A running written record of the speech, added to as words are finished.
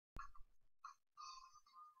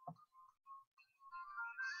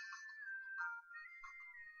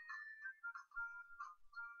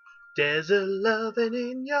There's a loving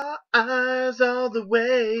in your eyes all the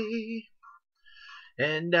way.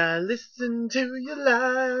 And I listen to your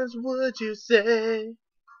lies, would you say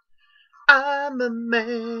I'm a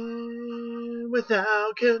man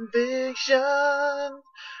without conviction?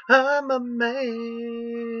 I'm a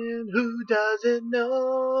man who doesn't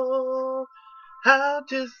know how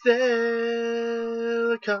to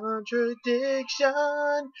sell a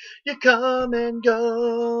contradiction. You come and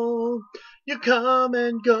go, you come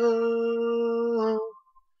and go.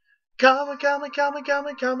 Come, chameleon.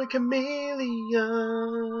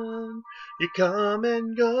 You come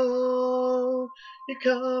and go, you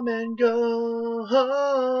come and go.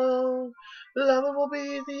 Loving will be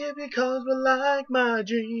easy if your cause were like my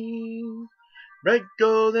dream. Red,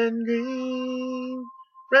 gold, and green.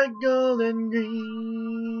 Red, gold, and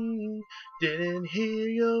green. Didn't hear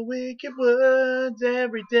your wicked words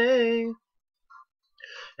every day.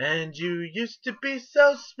 And you used to be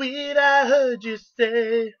so sweet, I heard you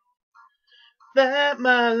say that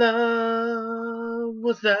my love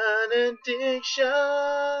was an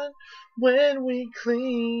addiction. When we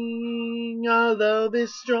cling, our love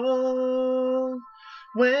is strong.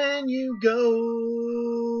 When you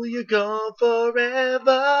go, you're gone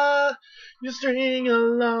forever. You string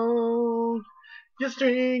along, you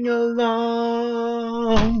string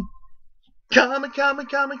along. Come, chameleon.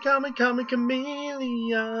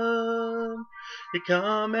 You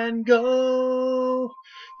come and go,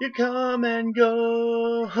 you come and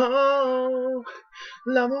go.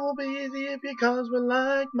 Love will be easy if your cause were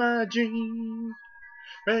like my dream.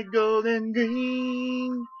 Red, gold, and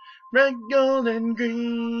green. Red, gold, and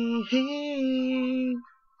green.